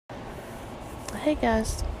Hey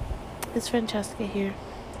guys, it's Francesca here.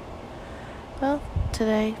 Well,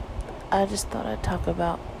 today I just thought I'd talk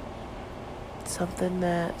about something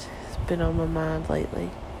that has been on my mind lately.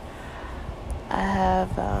 I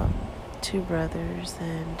have two brothers,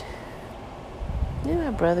 and my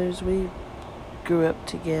brothers, we grew up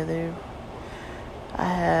together. I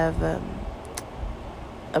have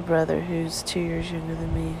a brother who's 2 years younger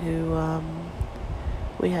than me who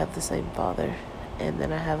we have the same father, and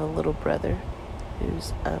then I have a little brother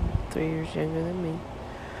who's 3 years younger than me.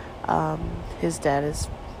 His dad is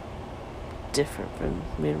different from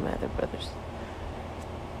me and my other brothers.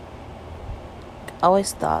 I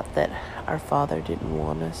always thought that our father didn't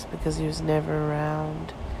want us because he was never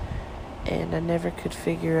around, and I never could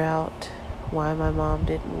figure out why my mom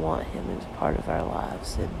didn't want him as part of our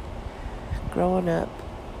lives. And growing up,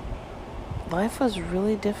 life was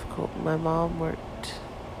really difficult. My mom worked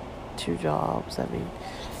 2 jobs.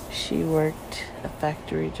 She worked a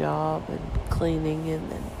factory job and cleaning,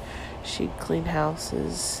 and then she'd clean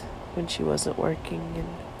houses when she wasn't working. And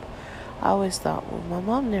I always thought, well, my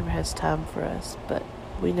mom never has time for us, but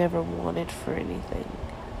we never wanted for anything.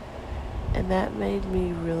 And that made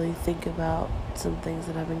me really think about some things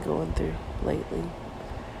that I've been going through lately.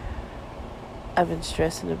 I've been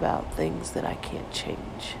stressing about things that I can't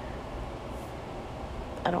change.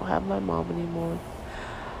 I don't have my mom anymore.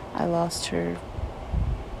 I lost her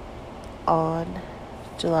on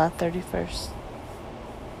July 31st,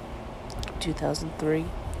 2003.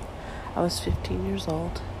 I was 15 years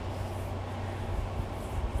old.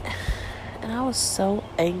 And I was so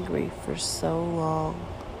angry for so long.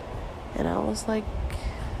 And I was like,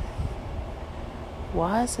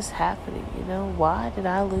 why is this happening? Why did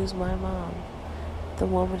I lose my mom? The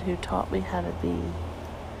woman who taught me how to be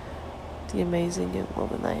the amazing young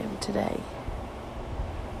woman I am today.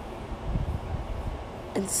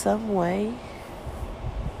 In some way,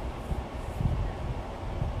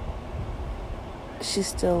 she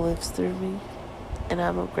still lives through me, and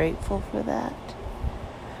I'm grateful for that.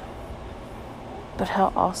 But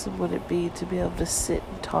how awesome would it be to be able to sit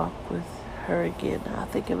and talk with her again? I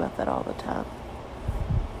think about that all the time.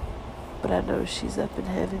 But I know she's up in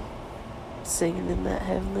heaven, singing in that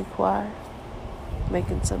heavenly choir,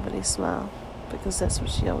 making somebody smile, because that's what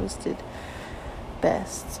she always did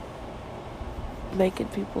best. Making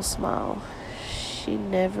people smile. She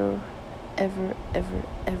never, ever, ever,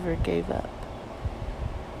 ever gave up.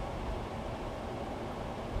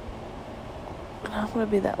 And I want to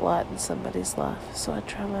be that light in somebody's life, so I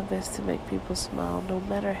try my best to make people smile, no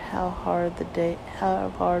matter how hard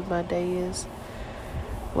my day is,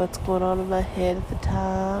 what's going on in my head at the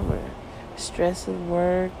time, or stress of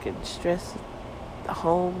work and stress of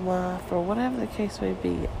home life, or whatever the case may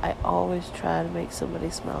be. I always try to make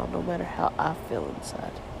somebody smile, no matter how I feel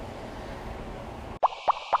inside.